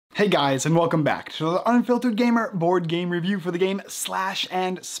Hey guys, and welcome back to the Unfiltered Gamer board game review for the game Slash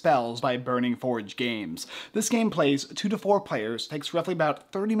and Spells by Burning Forge Games. This game plays 2 to 4 players, takes roughly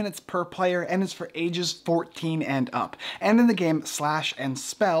about 30 minutes per player, and is for ages 14 and up. And in the game Slash and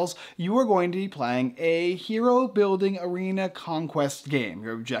Spells, you are going to be playing a hero building arena conquest game.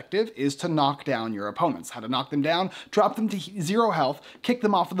 Your objective is to knock down your opponents. How to knock them down, drop them to 0 health, kick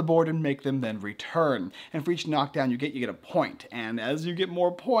them off of the board, and make them then return. And for each knockdown you get a point. And as you get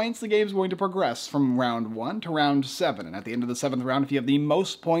more points, the game's going to progress from round 1 to round 7, and at the end of the 7th round, if you have the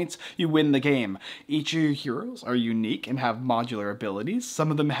most points, you win the game. Each of your heroes are unique and have modular abilities.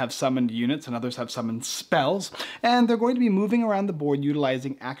 Some of them have summoned units and others have summoned spells, and they're going to be moving around the board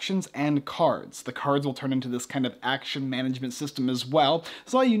utilizing actions and cards. The cards will turn into this kind of action management system as well.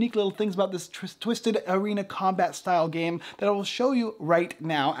 There's a lot of unique little things about this twisted arena combat style game that I will show you right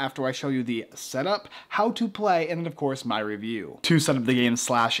now after I show you the setup, how to play, and then of course my review. To set up the game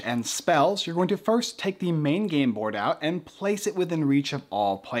Slash and Spells, you're going to first take the main game board out and place it within reach of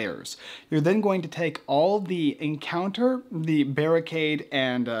all players. You're then going to take all the encounter, the barricade,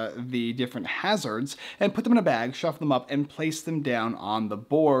 and the different hazards and put them in a bag, shuffle them up, and place them down on the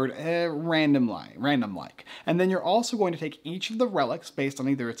board random-like. And then you're also going to take each of the relics based on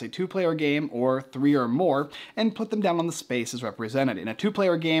either it's a 2-player game or 3 or more and put them down on the spaces represented. In a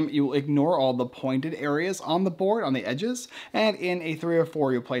 2-player game, you will ignore all the pointed areas on the board, on the edges, and in a 3 or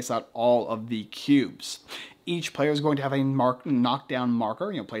 4, you'll place out all of the cubes. Each player is going to have a knockdown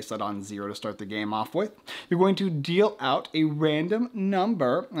marker. You'll place that on 0 to start the game off with. You're going to deal out a random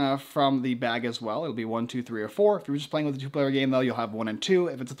number from the bag as well. It'll be 1, 2, 3, or 4. If you're just playing with a 2-player game though, you'll have 1 and 2.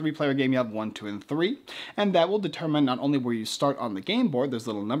 If it's a 3-player game, you have 1, 2, and 3. And that will determine not only where you start on the game board, there's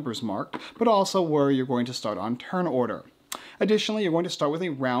little numbers marked, but also where you're going to start on turn order. Additionally, you're going to start with a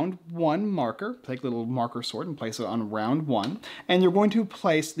round 1 marker. Take a little marker sword and place it on round 1. And you're going to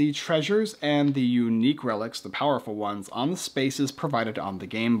place the treasures and the unique relics, the powerful ones, on the spaces provided on the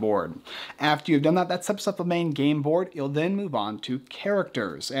game board. After you've done that, that sets up the main game board. You'll then move on to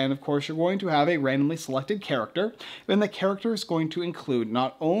characters. And of course, you're going to have a randomly selected character. And the character is going to include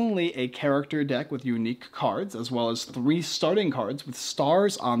not only a character deck with unique cards, as well as 3 starting cards with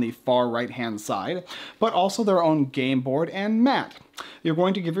stars on the far right-hand side, but also their own game board and mat. You're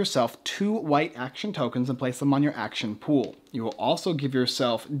going to give yourself 2 white action tokens and place them on your action pool. You will also give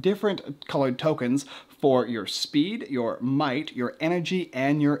yourself different colored tokens for your speed, your might, your energy,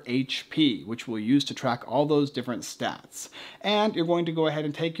 and your HP, which we'll use to track all those different stats. And you're going to go ahead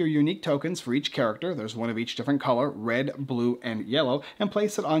and take your unique tokens for each character, there's 1 of each different color, red, blue, and yellow, and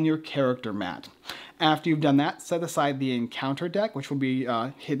place it on your character mat. After you've done that, set aside the encounter deck, which will be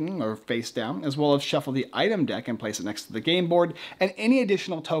hidden or face down, as well as shuffle the item deck and place it next to the game board, and any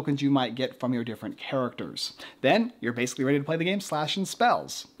additional tokens you might get from your different characters. Then, you're basically ready to play the game Slash and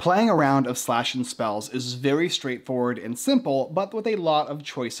Spells. Playing a round of Slash and Spells is very straightforward and simple, but with a lot of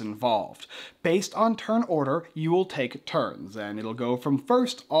choice involved. Based on turn order, you will take turns, and it'll go from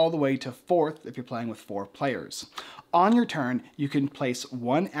 1st all the way to 4th if you're playing with 4 players. On your turn, you can place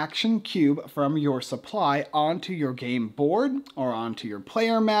 1 action cube from your supply onto your game board, or onto your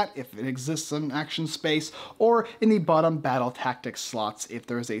player mat if it exists in action space, or in the bottom battle tactics slots if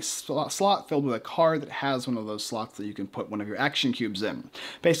there's a slot filled with a card that has one of those slots that you can put one of your action cubes in.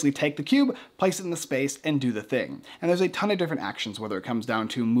 Basically take the cube, place it in the space, and do the thing. And there's a ton of different actions, whether it comes down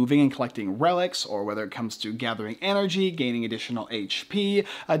to moving and collecting relics, or whether it comes to gathering energy, gaining additional HP,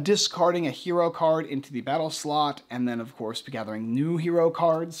 discarding a hero card into the battle slot, and then of course gathering new hero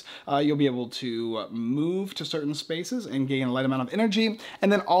cards. You'll be able to move to certain spaces and gain a light amount of energy,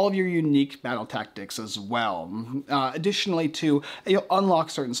 and then all of your unique battle tactics as well. Additionally too, you'll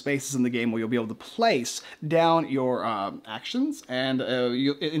unlock certain spaces in the game where you'll be able to place down your actions and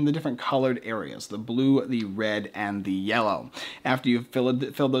in the different colored areas, the blue, the red, and the yellow. After you've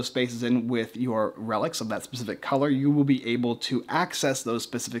filled those spaces in with your relics of that specific color, you will be able to access those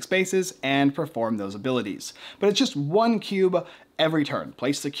specific spaces and perform those abilities. But it's just 1 cube every turn.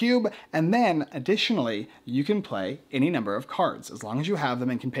 Place the cube, and then additionally, you can play any number of cards as long as you have them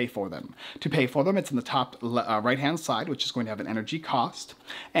and can pay for them. To pay for them, it's in the top right-hand side, which is going to have an energy cost,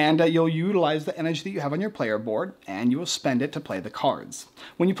 and you'll utilize the energy that you have on your player board, and you will spend it to play the cards.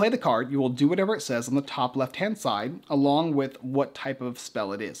 When you play the card, you will do whatever it says on the top left-hand side, along with what type of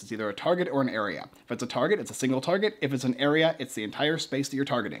spell it is. It's either a target or an area. If it's a target, it's a single target. If it's an area, it's the entire space that you're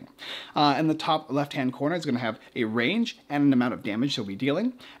targeting. In the top left-hand corner, it's going to have a range and an amount of damage damage you'll be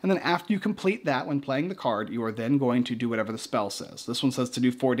dealing. And then after you complete that when playing the card, you are then going to do whatever the spell says. This one says to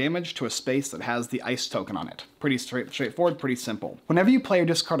do 4 damage to a space that has the ice token on it. Pretty straightforward, pretty simple. Whenever you play or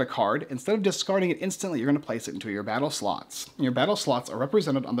discard a card, instead of discarding it instantly, you're going to place it into your battle slots. And your battle slots are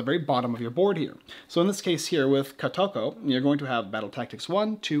represented on the very bottom of your board here. So in this case here with Kotoko, you're going to have Battle Tactics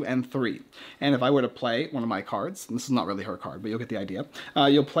 1, 2, and 3. And if I were to play one of my cards, and this is not really her card, but you'll get the idea,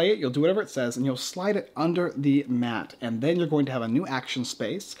 you'll play it, you'll do whatever it says, and you'll slide it under the mat. And then you're going to have a new action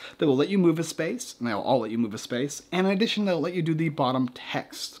space that will let you move a space, and they'll all let you move a space, and in addition, they'll let you do the bottom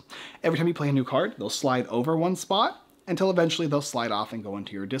text. Every time you play a new card, they'll slide over one spot, until eventually they'll slide off and go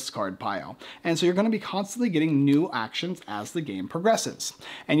into your discard pile. And so you're going to be constantly getting new actions as the game progresses,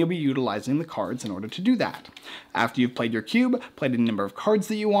 and you'll be utilizing the cards in order to do that. After you've played your cube, played any number of cards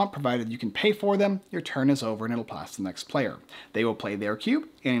that you want, provided you can pay for them, your turn is over and it'll pass to the next player. They will play their cube,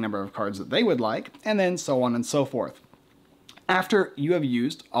 any number of cards that they would like, and then so on and so forth. After you have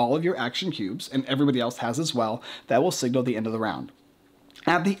used all of your action cubes, and everybody else has as well, that will signal the end of the round.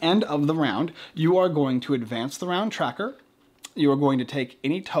 At the end of the round, you are going to advance the round tracker. You are going to take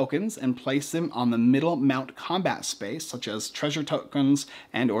any tokens and place them on the middle mount combat space, such as treasure tokens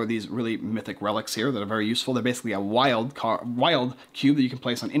and or these really mythic relics here that are very useful. They're basically a wild cube that you can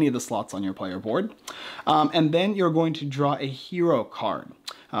place on any of the slots on your player board. And then you're going to draw a hero card.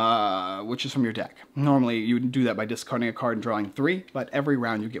 Which is from your deck. Normally you would do that by discarding a card and drawing 3, but every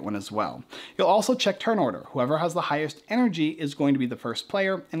round you get one as well. You'll also check turn order. Whoever has the highest energy is going to be the first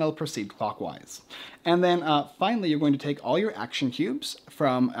player, and it'll proceed clockwise. And then finally you're going to take all your action cubes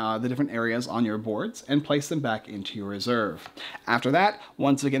from the different areas on your boards and place them back into your reserve. After that,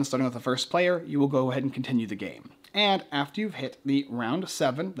 once again starting with the first player, you will go ahead and continue the game. And after you've hit the round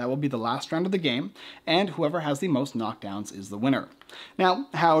 7, that will be the last round of the game, and whoever has the most knockdowns is the winner. Now,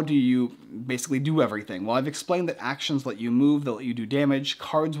 how do you basically do everything? Well, I've explained that actions let you move, they'll let you do damage,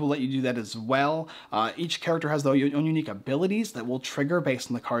 cards will let you do that as well. Each character has their own unique abilities that will trigger based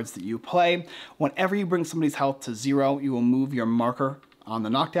on the cards that you play. Whenever you bring somebody's health to 0, you will move your marker on the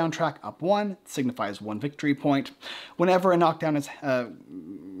knockdown track up 1, signifies 1 victory point. Whenever a knockdown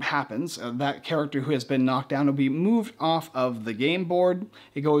happens, that character who has been knocked down will be moved off of the game board.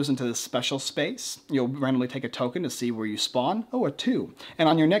 It goes into this special space. You'll randomly take a token to see where you spawn. Oh, a 2. And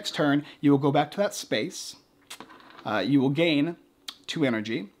on your next turn, you will go back to that space. You will gain 2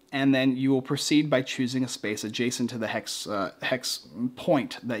 energy. And then you will proceed by choosing a space adjacent to the hex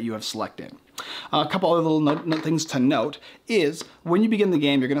point that you have selected. A couple other little things to note is when you begin the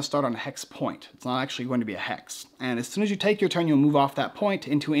game, you're going to start on a hex point. It's not actually going to be a hex. And as soon as you take your turn, you'll move off that point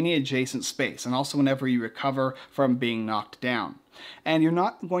into any adjacent space, and also whenever you recover from being knocked down. And you're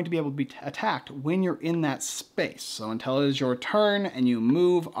not going to be able to be attacked when you're in that space. So until it is your turn and you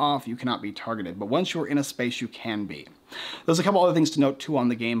move off, you cannot be targeted. But once you're in a space, you can be. There's a couple other things to note too on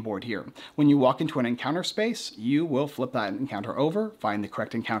the game board here. When you walk into an encounter space, you will flip that encounter over, find the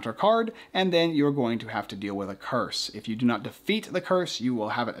correct encounter card, and then you're going to have to deal with a curse. If you do not defeat the curse, you will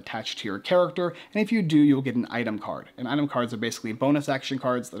have it attached to your character, and if you do, you will get an item card. And item cards are basically bonus action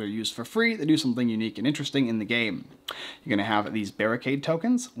cards that are used for free that do something unique and interesting in the game. You're going to have these barricade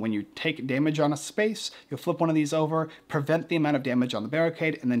tokens. When you take damage on a space, you'll flip one of these over, prevent the amount of damage on the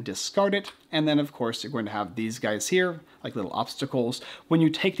barricade, and then discard it. And then, of course, you're going to have these guys here, like little obstacles. When you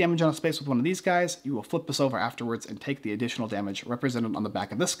take damage on a space with one of these guys, you will flip this over afterwards and take the additional damage represented on the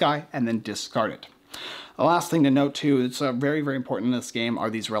back of this guy, and then discard it. The last thing to note too, it's very, very important in this game, are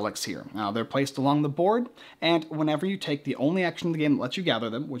these relics here. Now, they're placed along the board, and whenever you take the only action in the game that lets you gather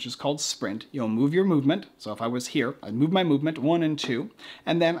them, which is called sprint, you'll move your movement. So if I was here, I'd move my movement 1 and 2,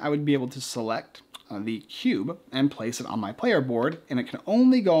 and then I would be able to select the cube and place it on my player board, and it can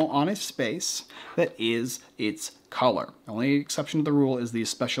only go on a space that is its color. The only exception to the rule is these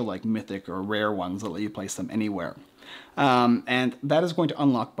special like mythic or rare ones that let you place them anywhere. And that is going to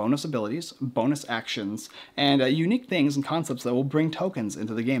unlock bonus abilities, bonus actions, and unique things and concepts that will bring tokens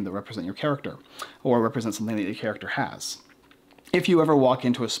into the game that represent your character or represent something that your character has. If you ever walk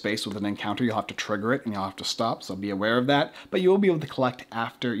into a space with an encounter, you'll have to trigger it and you'll have to stop, so be aware of that. But you will be able to collect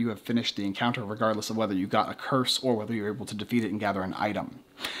after you have finished the encounter, regardless of whether you got a curse or whether you're able to defeat it and gather an item.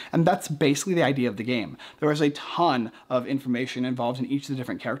 And that's basically the idea of the game. There is a ton of information involved in each of the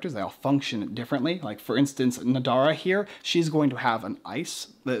different characters. They all function differently. Like, for instance, Nadara here, she's going to have an ice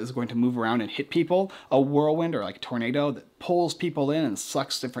that is going to move around and hit people, a whirlwind or like a tornado that pulls people in and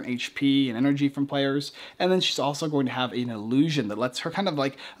sucks different HP and energy from players, and then she's also going to have an illusion that lets her kind of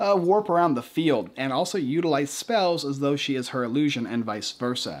like warp around the field and also utilize spells as though she is her illusion and vice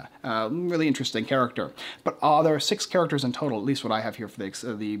versa. Really interesting character. But there are 6 characters in total, at least what I have here for the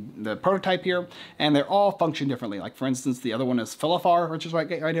the prototype here, and they all function differently. Like for instance, the other one is Philifar, which is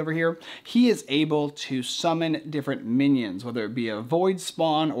right over here. He is able to summon different minions, whether it be a void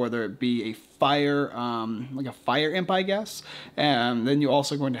spawn or whether it be a fire, like a fire imp, I guess. And then you're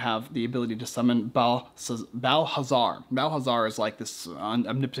also going to have the ability to summon Balhazar. Balhazar is like this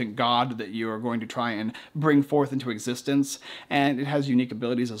omnipotent god that you are going to try and bring forth into existence, and it has unique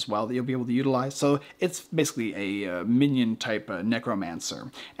abilities as well that you'll be able to utilize. So it's basically a minion type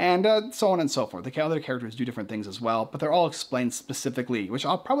necromancer, and so on and so forth. The other characters do different things as well, but they're all explained specifically, which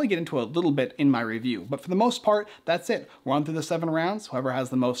I'll probably get into a little bit in my review. But for the most part, that's it. We're on through the 7 rounds. Whoever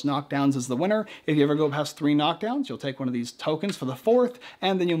has the most knockdowns is the winner. If you ever go past 3 knockdowns, you'll take one of these tokens for the 4th,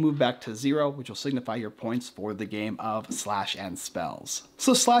 and then you'll move back to 0, which will signify your points for the game of Slash and Spells.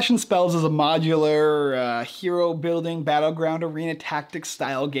 So Slash and Spells is a modular hero building battleground arena tactics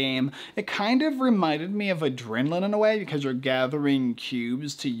style game. It kind of reminded me of Adrenaline in a way, because you're gathering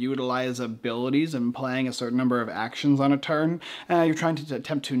cubes to utilize abilities and playing a certain number of actions on a turn. You're trying to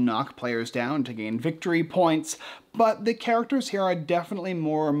attempt to knock players down to gain victory points. But the characters here are definitely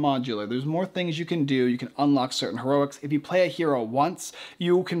more modular. There's more things you can do. You can unlock certain heroics. If you play a hero once,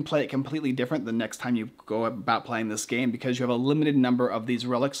 you can play it completely different the next time you go about playing this game, because you have a limited number of these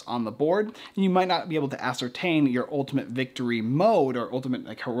relics on the board, and you might not be able to ascertain your ultimate victory mode or ultimate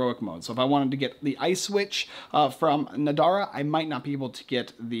heroic mode. So if I wanted to get the Ice Witch from Nadara, I might not be able to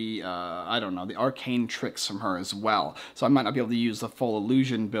get the, I don't know, the arcane tricks from her as well. So I might not be able to use the full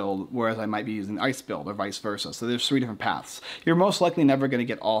illusion build, whereas I might be using the ice build or vice versa. So there's 3 different paths. You're most likely never going to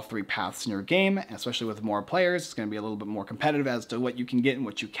get all 3 paths in your game, especially with more players. It's going to be a little bit more competitive as to what you can get and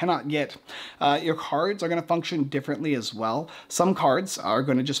what you cannot get. Your cards are going to function differently as well. Some cards are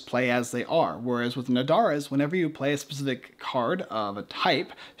going to just play as they are, whereas with Nadara's, whenever you play a specific card of a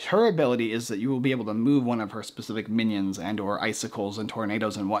type, her ability is that you will be able to move one of her specific minions and or icicles and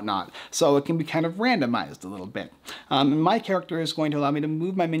tornadoes and whatnot. So it can be kind of randomized a little bit. My character is going to allow me to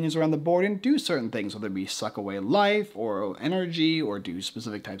move my minions around the board and do certain things, whether it be suck away life or energy or do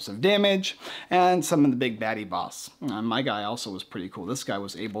specific types of damage, and summon the big baddie boss. My guy also was pretty cool. This guy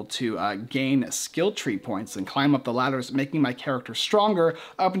was able to gain skill tree points and climb up the ladders, making my character stronger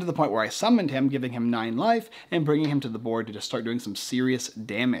up until the point where I summoned him, giving him 9 life and bringing him to the board to just start doing some serious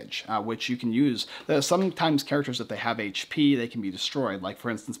damage, which you can use. Sometimes characters, if they have HP, they can be destroyed. Like for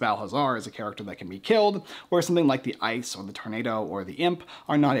instance, Balhazar is a character that can be killed, where something like the ice or the tornado or the imp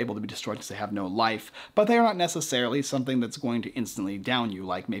are not able to be destroyed because they have no life, but they are not necessarily something that's going to instantly down you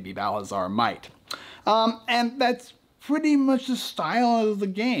like maybe Balhazar might. And that's pretty much the style of the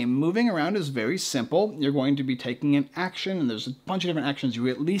game. Moving around is very simple. You're going to be taking an action, and there's a bunch of different actions. You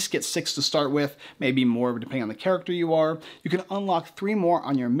at least get 6 to start with, maybe more depending on the character you are. You can unlock 3 more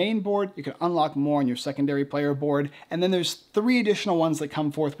on your main board, you can unlock more on your secondary player board, and then there's 3 additional ones that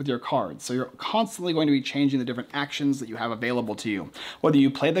come forth with your cards. So you're constantly going to be changing the different actions that you have available to you. Whether you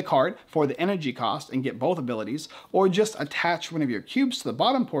play the card for the energy cost and get both abilities, or just attach one of your cubes to the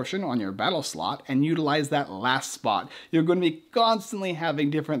bottom portion on your battle slot and utilize that last spot. You're going to be constantly having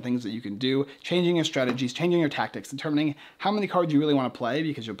different things that you can do, changing your strategies, changing your tactics, determining how many cards you really want to play,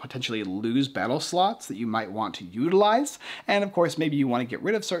 because you'll potentially lose battle slots that you might want to utilize. And of course, maybe you want to get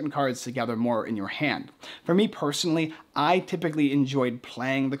rid of certain cards to gather more in your hand. For me personally, I typically enjoyed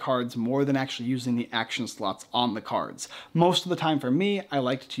playing the cards more than actually using the action slots on the cards. Most of the time for me, I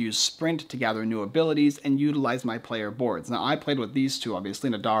liked to use Sprint to gather new abilities and utilize my player boards. Now I played with these 2, obviously,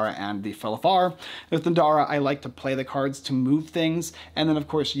 Nadara and the Philifar. With Nadara, I like to play the cards to move things, and then of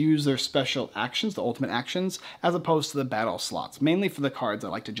course use their special actions, the ultimate actions, as opposed to the battle slots. Mainly for the cards, I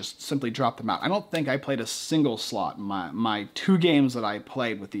like to just simply drop them out. I don't think I played a single slot in my 2 games that I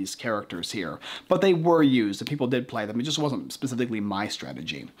played with these characters here, but they were used and people did play them. It just wasn't specifically my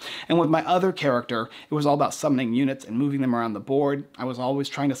strategy. And with my other character, it was all about summoning units and moving them around the board. I was always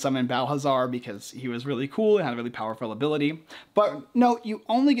trying to summon Balhazar because he was really cool and had a really powerful ability. But no, you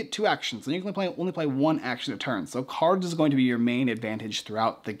only get 2 actions, and you can only play 1 action a turn. So cards is going to be your main advantage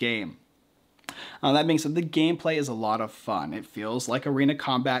throughout the game. That being said, the gameplay is a lot of fun. It feels like arena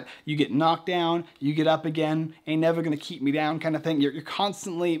combat. You get knocked down, you get up again, ain't never gonna keep me down kind of thing. You're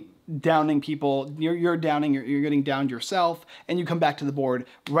constantly downing people, you're getting downed yourself, and you come back to the board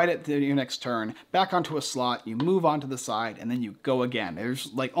right at your next turn, back onto a slot, you move on to the side, and then you go again.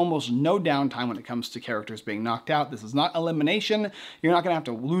 There's like almost no downtime when it comes to characters being knocked out. This is not elimination. You're not gonna have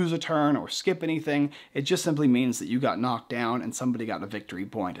to lose a turn or skip anything. It just simply means that you got knocked down and somebody got a victory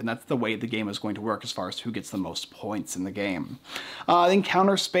point, and that's the way the game is going to work as far as who gets the most points in the game. The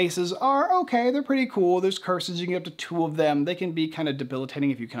encounter spaces are okay, they're pretty cool. There's curses, you can get up to 2 of them. They can be kind of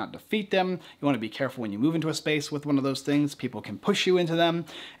debilitating if you cannot defeat them. You want to be careful when you move into a space with one of those things. People can push you into them,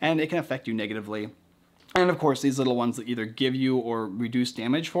 and it can affect you negatively. And of course, these little ones that either give you or reduce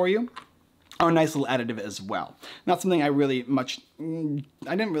damage for you are a nice little additive as well. Not something I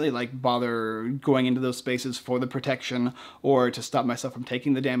didn't really like bother going into those spaces for the protection or to stop myself from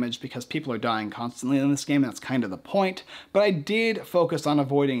taking the damage, because people are dying constantly in this game, and that's kind of the point. But I did focus on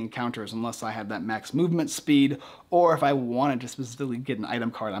avoiding encounters unless I had that max movement speed, or if I wanted to specifically get an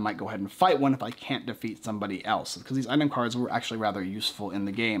item card, I might go ahead and fight one if I can't defeat somebody else, because these item cards were actually rather useful in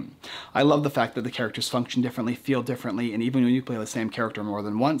the game. I love the fact that the characters function differently, feel differently, and even when you play the same character more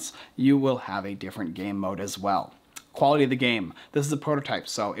than once, you will have a different game mode as well. Quality of the game. This is a prototype,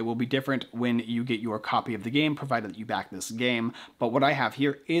 so it will be different when you get your copy of the game, provided that you back this game. But what I have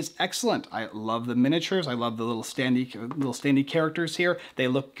here is excellent. I love the miniatures. I love the little standy characters here. They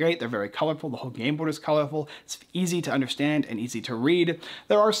look great. They're very colorful. The whole game board is colorful. It's easy to understand and easy to read.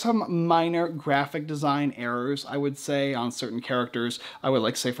 There are some minor graphic design errors, I would say, on certain characters. I would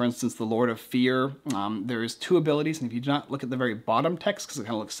like to say, for instance, the Lord of Fear. There's 2 abilities, and if you do not look at the very bottom text, because it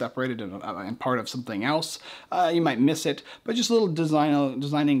kind of looks separated and part of something else, you might miss it, but just little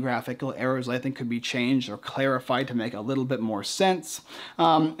designing graphical errors I think could be changed or clarified to make a little bit more sense,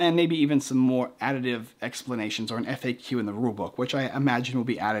 and maybe even some more additive explanations or an FAQ in the rulebook, which I imagine will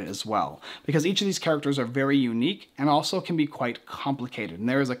be added as well, because each of these characters are very unique and also can be quite complicated, and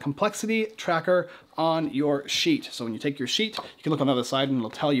there is a complexity tracker on your sheet. So when you take your sheet, you can look on the other side and it'll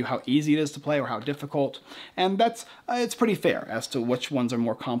tell you how easy it is to play or how difficult. And that's it's pretty fair as to which ones are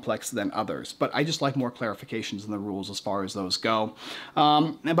more complex than others. But I just like more clarifications in the rules as far as those go.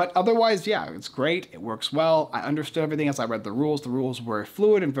 But otherwise, yeah, it's great. It works well. I understood everything as I read the rules. The rules were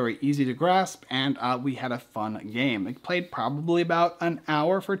fluid and very easy to grasp, and we had a fun game. It played probably about an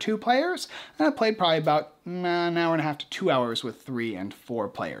hour for 2 players, and it played probably about an hour and a half to 2 hours with 3 and 4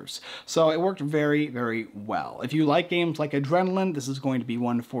 players. So it worked very, very well. If you like games like Adrenaline, this is going to be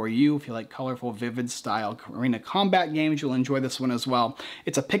one for you. If you like colorful, vivid style arena combat games, you'll enjoy this one as well.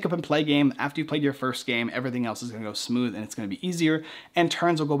 It's a pick up and play game. After you played your first game, everything else is going to go smooth and it's going to be easier, and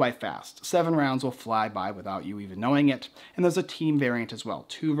turns will go by fast. 7 rounds will fly by without you even knowing it. And there's a team variant as well,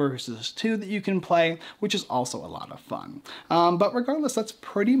 2 versus 2 that you can play, which is also a lot of fun. But regardless, that's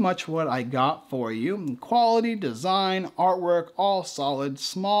pretty much what I got for you. Quality, design, artwork, all solid.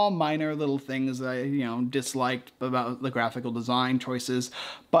 Small, minor little things that I, disliked about the graphical design choices,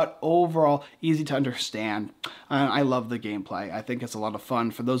 but overall easy to understand. I love the gameplay. I think it's a lot of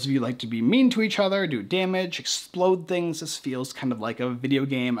fun. For those of you who like to be mean to each other, do damage, explode things, this feels kind of like a video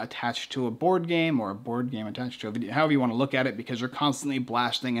game attached to a board game, or a board game attached to a video, however you want to look at it, because you're constantly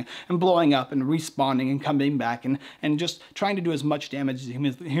blasting and blowing up and respawning and coming back and just trying to do as much damage as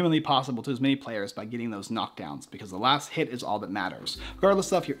humanly possible to as many players by getting those knockdowns, because the last hit is all that matters.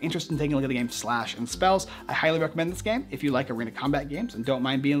 Regardless of if you're interested in taking a look at the game Slash and Spells, I highly recommend this game. If you like arena combat games and don't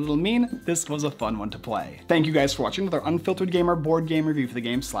mind being a little mean, this was a fun one to play. Thank you guys for watching another Unfiltered Gamer board game review for the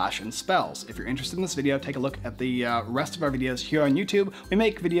game Slash and Spells. If you're interested in this video, take a look at the rest of our videos here on YouTube. We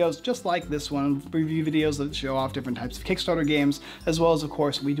make videos just like this one, review videos that show off different types of Kickstarter games, as well as, of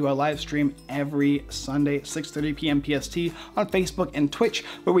course, we do a live stream every Sunday, 6:30 p.m. PST on Facebook and Twitch,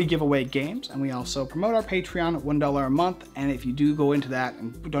 where we give away games, and we also promote our Patreon at $1 a month. And if you do go into that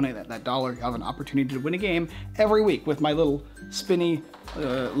and donate that dollar, you have an opportunity to win a game every week with my little spinny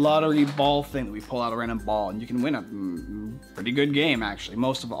lottery ball thing that we pull out a random ball, and you can win a pretty good game, actually.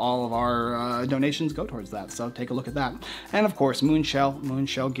 Most of all of our donations go towards that, so take a look at that. And of course, Moonshell,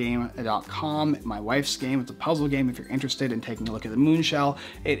 moonshellgame.com, my wife's game. It's a puzzle game if you're interested in taking a look at the Moonshell.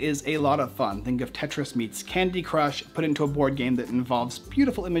 It is a lot of fun. Think of Tetris meets Candy Crush, put it into a board game that involves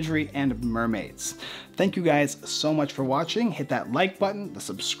beautiful imagery and mermaids. Thank you guys so much for watching. Hit that like button, the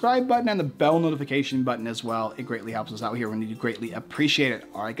subscribe button, and the bell notification button as well. It greatly helps us out here, and we greatly appreciate it.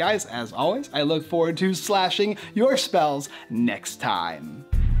 All right, guys, as always, I look forward to slashing your spells next time.